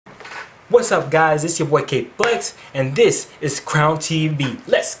What's up, guys? It's your boy K Flex, and this is Crown TV.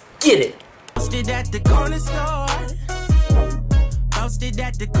 Let's get it. Posted at the corner store. Posted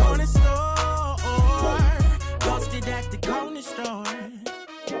at the corner store. Posted at the corner store.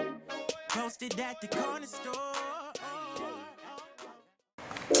 Posted at the corner store.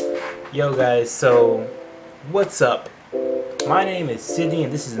 Yo, guys. So, what's up? My name is Sydney,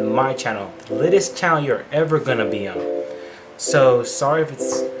 and this is my channel, the latest channel you're ever gonna be on. So, sorry if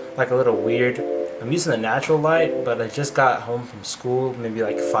it's like a little weird. I'm using the natural light, but I just got home from school maybe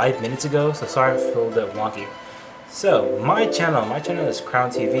like 5 minutes ago, so sorry if it's a little bit wonky. So, my channel is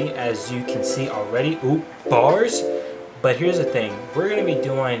Crown TV, as you can see already. Ooh, bars! But here's the thing, we're gonna be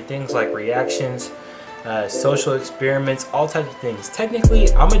doing things like reactions, social experiments, all types of things.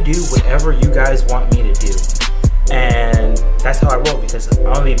 Technically, I'm gonna do whatever you guys want me to do. And that's how I roll, because I'm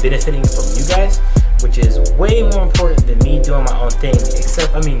gonna be benefiting from you guys, which is way more important than me doing my own thing.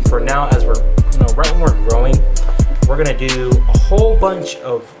 Except, I mean, for now, as we're, right when we're growing, we're gonna do a whole bunch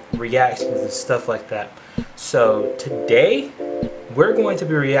of reactions and stuff like that. So today, we're going to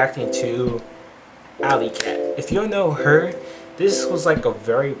be reacting to AlliCatt. If you don't know her, this was like a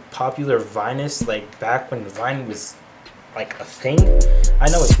very popular Vinist, like back when Vine was like a thing. I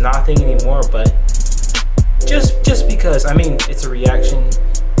know it's not a thing anymore, but just because, I mean, it's a reaction,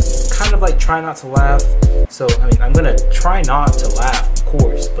 kind of like try not to laugh. So I mean, I'm gonna try not to laugh, of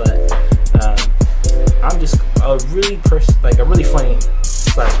course, but I'm just a really funny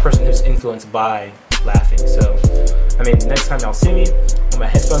person who's influenced by laughing. So I mean, next time y'all see me with my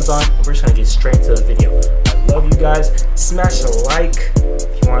headphones on, we're just gonna get straight into the video. I love you guys. Smash a like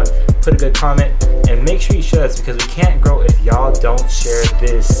if you want, put a good comment, and make sure you share this, because we can't grow if y'all don't share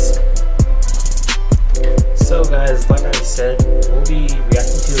this. So guys, like I said, we'll be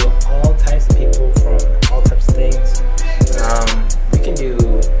reacting to all types of people from all types of things. We can do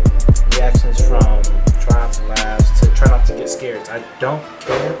reactions from try not to laugh to try not to get scared. I don't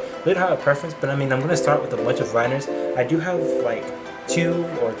care. We don't have a preference, but I mean, I'm going to start with a bunch of Viners. I do have like 2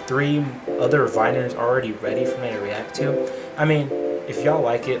 or 3 other Viners already ready for me to react to. I mean, if y'all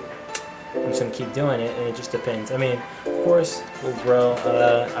like it, I'm just going to keep doing it, and it just depends. I mean, of course, we'll grow.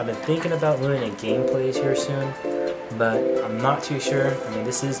 I've been thinking about doing a gameplays here soon, but I'm not too sure. I mean,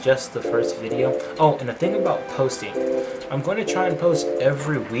 this is just the first video. Oh, and the thing about posting, I'm going to try and post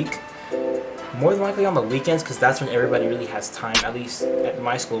every week. More than likely on the weekends, because that's when everybody really has time, at least at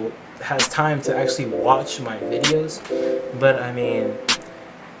my school, has time to actually watch my videos. But I mean,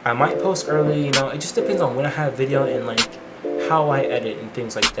 I might post early, it just depends on when I have video and like how I edit and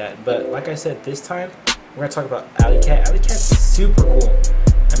things like that. But like I said, this time we're gonna talk about AlliCatt. AlliCatt's super cool.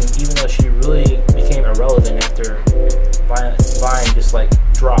 I mean, even though she really became irrelevant after Vine just like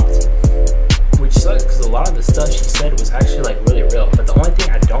dropped, which sucks because a lot of the stuff she said was actually like really real. But the only thing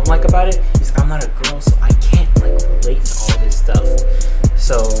I don't like about it is I'm not a girl, so I can't like relate to all this stuff.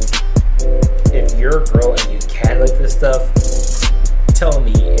 So if you're a girl and you can like this stuff, tell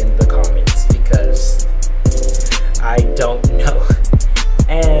me in the comments, because I don't know.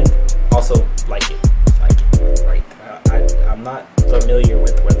 And also like it, right? I'm not familiar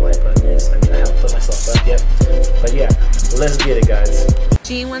with where the like button is. I mean, I haven't put myself up yet, but yeah, let's get it, guys.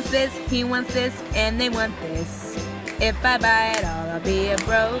 She wants this, he wants this, and they want this. If I buy it all, I'll be a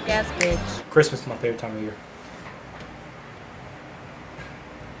broke ass bitch. Christmas is my favorite time of year.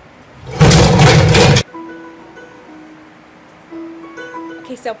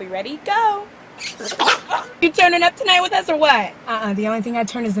 Okay, Sophie, ready? Go! You turning up tonight with us or what? The only thing I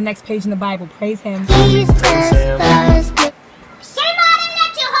turn is the next page in the Bible. Praise him. Praise him.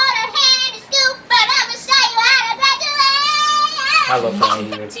 I love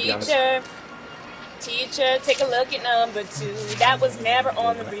that. Teacher, take a look at number 2. That was never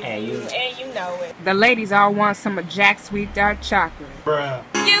on the review, and you know it. The ladies all want some of Jack's sweet dark chocolate. Bruh.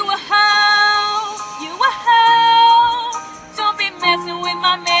 You a hoe, don't be messing with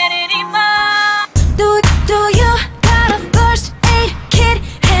my man anymore. Do you got a first aid kit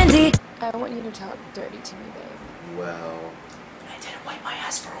handy? I want you to talk dirty to me, babe. Well, I didn't wipe my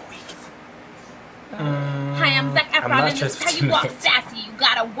ass for a week. Hi, I'm Zac Efron, and this is how you walk sassy. You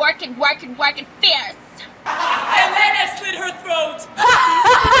gotta work and fierce. And then I slit her throat.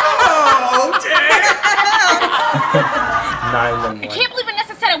 Oh, damn. 911. I can't believe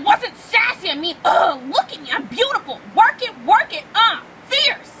Vanessa said it wasn't sassy. I mean, look at me, I'm beautiful. Work it,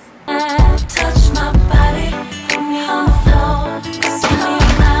 fierce. Touch my body, put me on the floor, spin me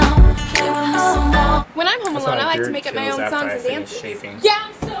around, play with me some more. When I'm home alone, I like to make up my own songs and dances. Yeah,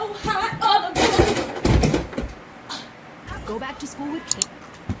 I'm so hot. Go back to school with Kate.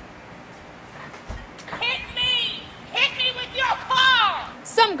 Hit me with your car.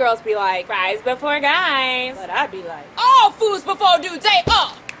 So Some girls be like, fries before guys. But I'd be like, All foods before due date.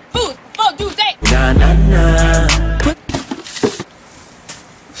 Foods before due date. Nah, nah, nah. I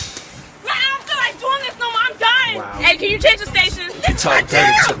don't feel like doing this no more. I'm done. Wow. Hey, can you change the station? You talk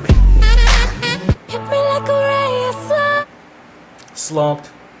dirty to me. Hit me like a ray of sun.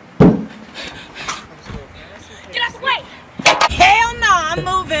 Slumped. Get out the way. Hell no, I'm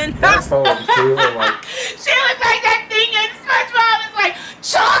moving. That phone too. Like, She looks like that thing in SpongeBob. It's like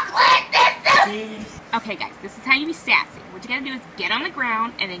chocolate. Okay, guys, this is how you be sassy. What you gotta do is get on the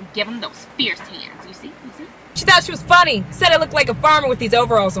ground and then give them those fierce hands. You see? You see? She thought she was funny. Said I looked like a farmer with these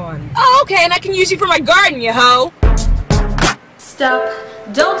overalls on. Oh, okay, and I can use you for my garden, you hoe. Stop,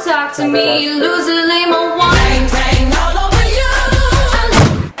 don't talk to me, lose a lame or wine. All over you.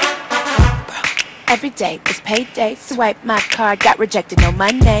 Every day is payday. Swipe my card, got rejected, no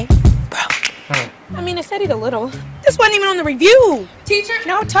money. I mean, I studied a little. This wasn't even on the review. Teacher?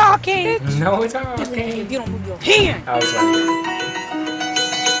 No talking. no, it's all. Okay, if you don't move your hand. I was funny.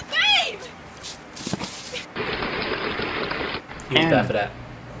 Babe! He was bad for that.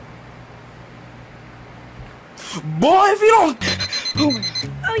 Boy, if you don't.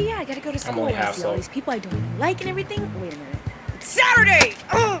 Oh yeah, I gotta go to school. only I half see all sold. these people I don't even like and everything. Wait a minute. It's Saturday.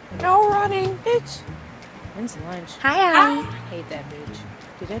 No running, bitch. When's lunch? Hi, I hate that bitch.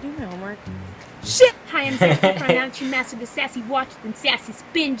 Did I do my homework? Shit. Hi, I'm Sassy. Find out you master the sassy watch, then sassy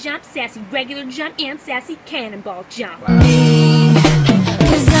spin jump, sassy regular jump, and sassy cannonball jump. Cause I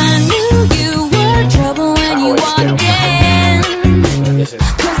knew you were trouble when you walked in. This is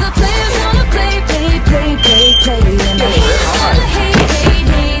Cause the players gonna play, and the haters gonna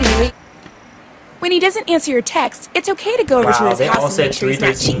hate. When he doesn't answer your text, it's okay to go over to Wow, his they all house and said make sure he's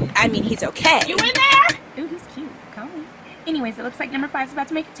not 313. cheating. I mean, he's okay. You in there? Ooh, he's cute. Call me. Anyways, it looks like number 5's about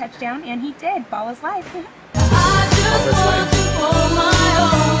to make a touchdown, and he did. Ball his life. I just want you for my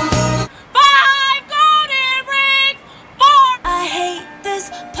own. 5 golden rings. 4. I hate this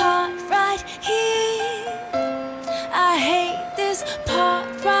part right here. I hate this part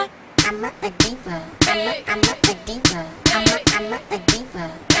right. I'm a diva. I'm a diva. I'm a diva.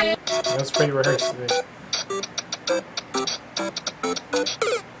 that's pretty rehearsed.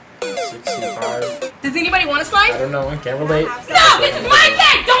 65. Does anybody want a I slice? don't know. I can't relate. No, this is my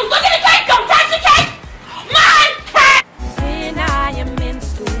cake. Don't look at the cake. Don't touch the cake. My cake. When I am in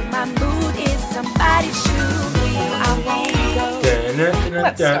school, my mood is somebody's shoe. I won't go.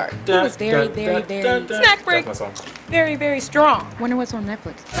 Let's start. It was very, very, very snack break. That's my song. Very, very strong. Wonder what's on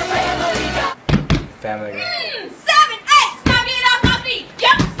Netflix. Family Guy. 7, 8. Stop getting off my feet.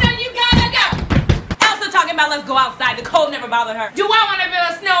 Yep, so you gotta go. Elsa talking about let's go outside. The cold never bothered her. Do I want to build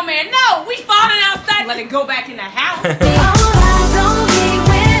a snowman? No, we falling outside. Let it go back in the house. All eyes on me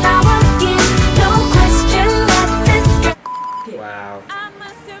when I walk in. No question what this girl. Wow. I'm a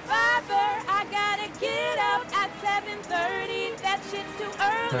survivor. I gotta get up at 7:30. That shit's too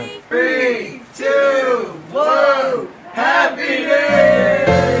early. 3, 2, 1. Happiness!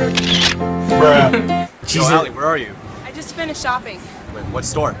 Bruh. Yo, Allie, where are you? I just finished shopping. Wait, what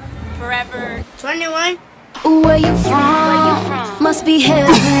store? Forever. 21. Where you from? Must be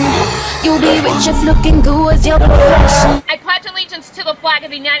heaven. You'll be rich if looking good is your profession. I pledge allegiance to the flag of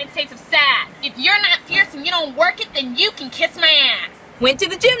the United States of Sass. If you're not fierce and you don't work it, then you can kiss my ass. Went to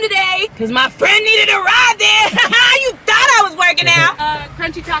the gym today because my friend needed a ride there. You thought I was working out.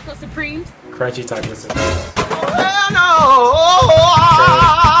 Crunchy Taco Supremes. Crunchy talk. Listen. Hell no!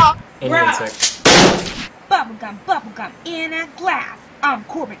 Indian tech. Bubblegum in a glass. I'm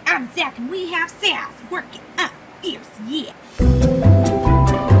Corbin, I'm Zach, and we have sass. Work it up, fierce, yeah.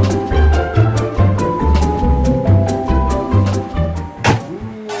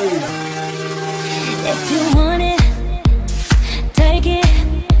 If you want it, take it.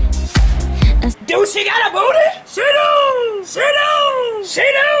 Dude, she got a booty? She do! She do! She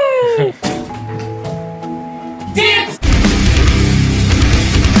do! Dance.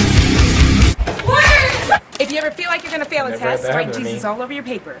 If you ever feel like you're gonna fail a Never test, had that write happen to Jesus me. all over your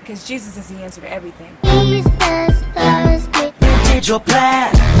paper, because Jesus is the answer to everything. Did your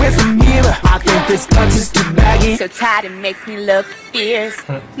plan? Where's the mirror? I think this touch is too baggy. So tight it makes me look fierce.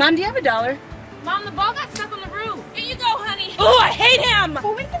 Mom, do you have $1? Mom, the ball got stuck on the roof. Here you go, honey. Oh, I hate him!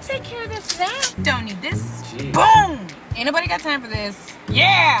 Well, we can take care of this now. Don't need this. Jeez. Boom! Ain't nobody got time for this.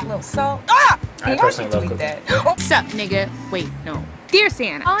 Yeah! A little salt. Ah! I personally love tweet cooking. that. What's up, nigga? Wait, no. Dear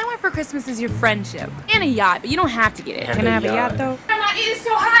Santa, all I want for Christmas is your friendship. And a yacht, but you don't have to get it. And Can I a have a yacht, yacht. though? Grandma, it is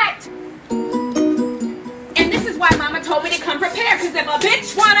so hot. And this is why Mama told me to come prepared, because if a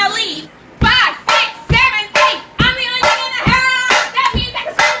bitch wanna leave, 5, 6, 7, 8, I'm the only one in the house. That means I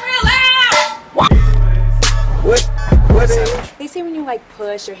can scream real loud. What is it? They say when you, like,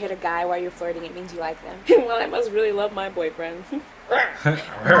 push or hit a guy while you're flirting, it means you like them. Well, I must really love my boyfriend. Have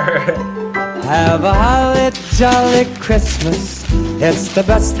a holly jolly Christmas. It's the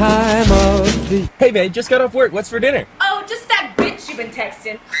best time of the... Hey babe, just got off work. What's for dinner? Oh, just that bitch you've been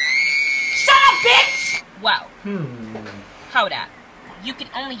texting. Shut up, bitch! Whoa. Hold up. You can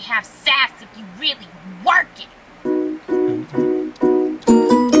only have sass if you really work it.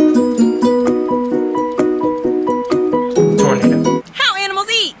 Tornado. How animals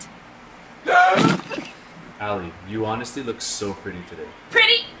eat? Allie, you honestly look so pretty today.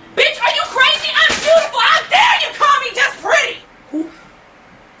 Pretty? Bitch, are you crazy? I'm beautiful! How dare you call me just pretty?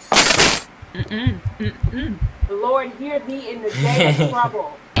 The Lord hear thee in the day of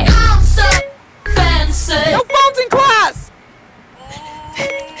trouble. I'm so fancy. No phones in class!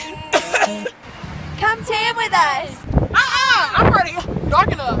 Come tan with us. I'm ready.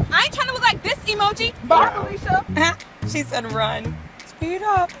 Dark enough. I ain't trying to look like this emoji. Bye, Felicia. She said run. Speed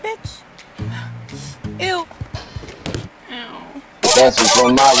up, bitch. Ew. Dancing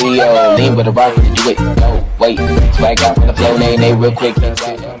for Mario, lean with a rock, you wait, no, wait, swag out from the flow, they real quick.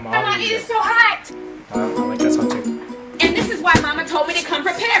 Mama, it is so hot. I like that song too. And this is why Mama told me to come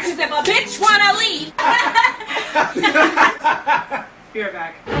prepared, because if a bitch wanna leave. Be right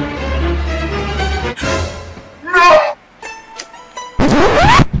back. No!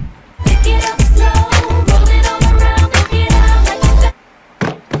 Pick it up slow, roll it all around, pick it out like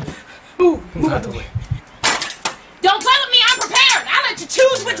Move out the way. Don't play with me, I'm prepared. I'll let you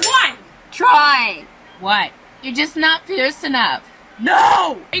choose which one. Troy! What? You're just not fierce enough.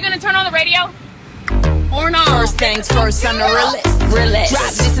 No! Are you gonna turn on the radio? Or not? First things first, I'm the realist.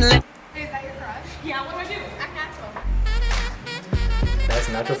 Drop this and let... Is that your crush? Yeah, what do I do? Act natural. That's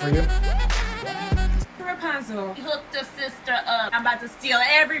natural for you? Rapunzel. Hooked a sister up. I'm about to steal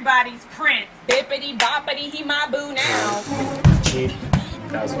everybody's prince. Bippity boppity, he my boo now. Cheat.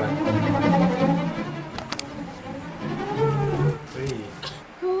 That was fun.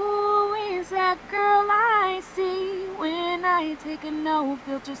 Who is that girl I see when I take a no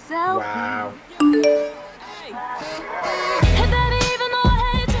filter selfie? Wow.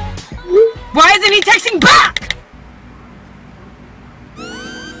 Why isn't he texting back?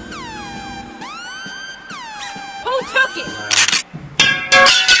 Who took it?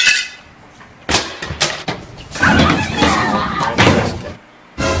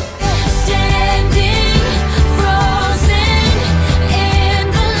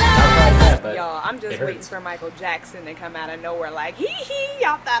 I'm just waiting for Michael Jackson to come out of nowhere like, hee hee,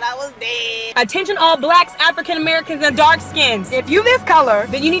 y'all thought I was dead. Attention all blacks, African Americans, and dark skins. If you this color,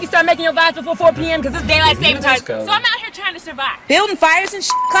 then you need to start making your vibes before 4 p.m. because it's daylight saving time. So I'm out here trying to survive. Building fires and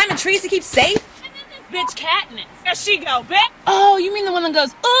climbing trees to keep safe. And then this bitch Katniss. There she go, bitch. Oh, you mean the one that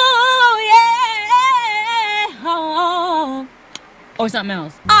goes, ooh, yeah, oh. Or something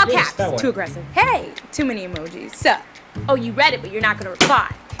else. All caps. Too aggressive. Hey, too many emojis. Sup? Oh, you read it, but you're not gonna reply.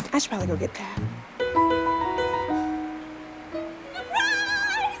 I should probably go get that.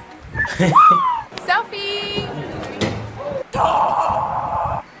 Selfie!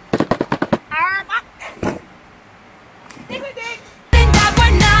 think that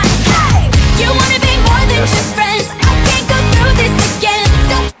we're not. Hey, you wanna be more than just friends. I can't go through this again.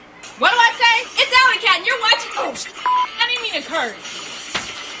 What do I say? It's AlliCatt and you're watching. Oh, I didn't mean to curse.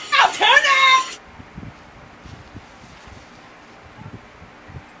 Now turn it!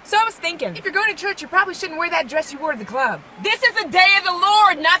 So I was thinking, if you're going to church, you probably shouldn't wear that dress you wore to the club. This is the day of the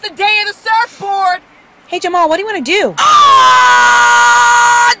Lord, not the day of the surfboard. Hey, Jamal, what do you want to do?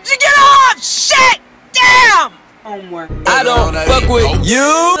 Ah! Get off! Shit! Damn! Homework. I don't fuck with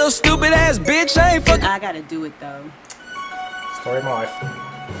you, little stupid ass bitch. I ain't fucking. I gotta do it, though. Story of my life.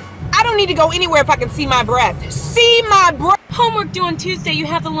 I don't need to go anywhere if I can see my breath. See my breath! Homework due on Tuesday. You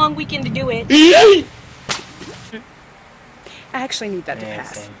have the long weekend to do it. I actually need that to Yeah,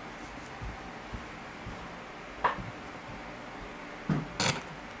 pass. same.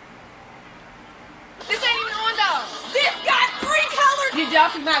 This ain't even on though. This got 3 colors. Did y'all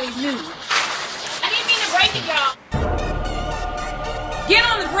see Miley's news? I didn't mean to break it, y'all. Get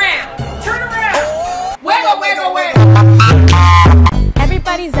on the ground. Turn around. Wiggle, wiggle, wiggle.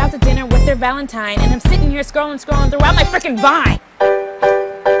 Everybody's out to dinner with their Valentine, and I'm sitting here scrolling throughout my freaking Vine.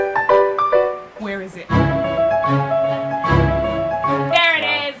 Where is it? There it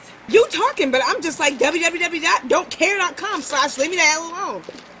is. You talking, but I'm just like www.don'tcare.com/leave me the hell alone.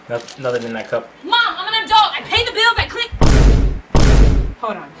 Nothing in that cup. Mom, I'm an adult. I pay the bills. I click.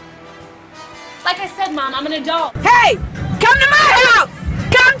 Hold on. Like I said, Mom, I'm an adult. Hey! Come to my house!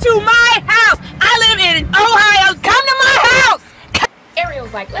 Come to my house! I live in Ohio! Come to my house!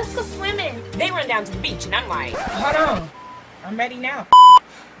 Ariel's like, let's go swimming. They run down to the beach, and I'm like, Hold on. I'm ready now.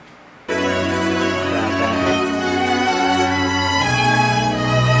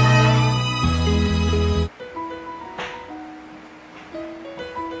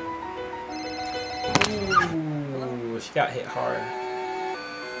 She got hit hard.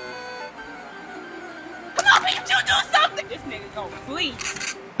 Come on, Pikachu, do something! This nigga gonna flee.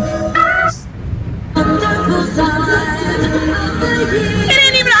 It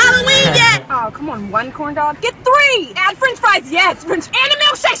ain't even Halloween yet! Oh, come on, one corn dog? Get 3! Add french fries, yes! French and a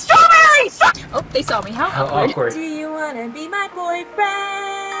milkshake, strawberries! Oh, they saw me. How awkward. Do you wanna be my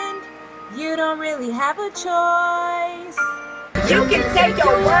boyfriend? You don't really have a choice. You can take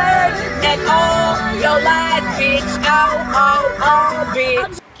your words and all your lies, bitch. Oh,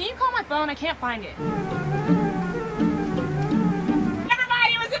 bitch. Can you call my phone? I can't find it. Never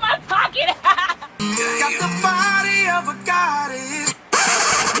mind, it was in my pocket. Got the body of a goddess.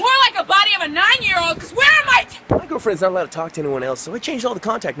 More like a body of a 9-year-old, because where am I? My girlfriend's not allowed to talk to anyone else, so I changed all the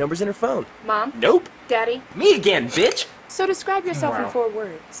contact numbers in her phone. Mom? Nope. Daddy? Me again, bitch! So describe yourself in 4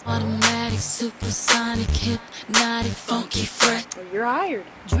 words. Automatic, supersonic, hypnotic, funky, fret. Well, you're hired.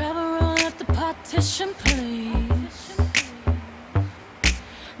 Drive a roll up the partition, please.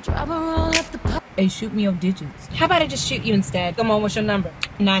 Drive a roll up the Hey, shoot me your digits. How about I just shoot you instead? Come on, what's your number?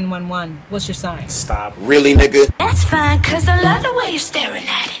 911. What's your sign? Stop. Really, nigga? That's fine, cause I love the way you're staring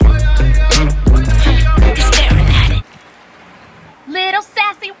at it. You're staring at it. Little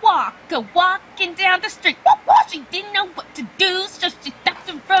sassy walker walking down the street. She didn't know what to do, so she stopped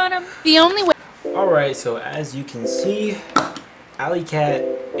in front of me. The only way. Alright, so as you can see, AlliCatt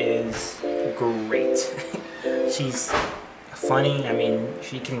is great. She's funny. I mean,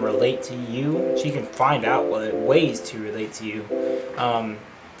 she can relate to you. She can find out ways to relate to you.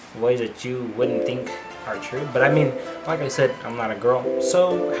 Ways that you wouldn't think are true. But I mean, like I said, I'm not a girl.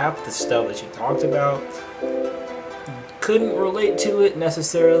 So half the stuff that she talks about, couldn't relate to it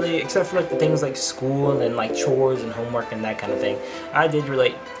necessarily, except for like the things like school and like chores and homework and that kind of thing. I did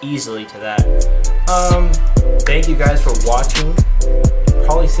relate easily to that. Thank you guys for watching. You're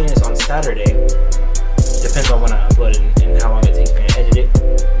probably seeing this on Saturday. Depends on when I upload it and how long it takes me to edit it.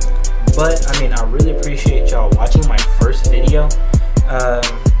 But I mean, I really appreciate y'all watching my first video.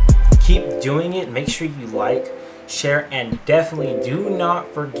 Keep doing it. Make sure you like, share, and definitely do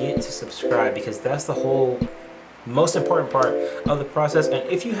not forget to subscribe, because that's the whole most important part of the process. And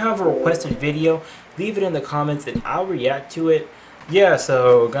if you have a requested video, leave it in the comments and I'll react to it. Yeah,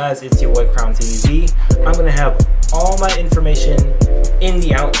 so guys, it's your boy Crown TV. I'm gonna have all my information in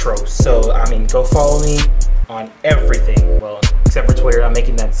the outro, so I mean, go follow me on everything, well, except for Twitter. I'm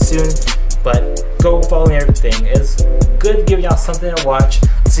making that soon, but go follow me on everything. It's good giving y'all something to watch.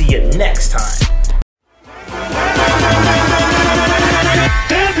 See you next time.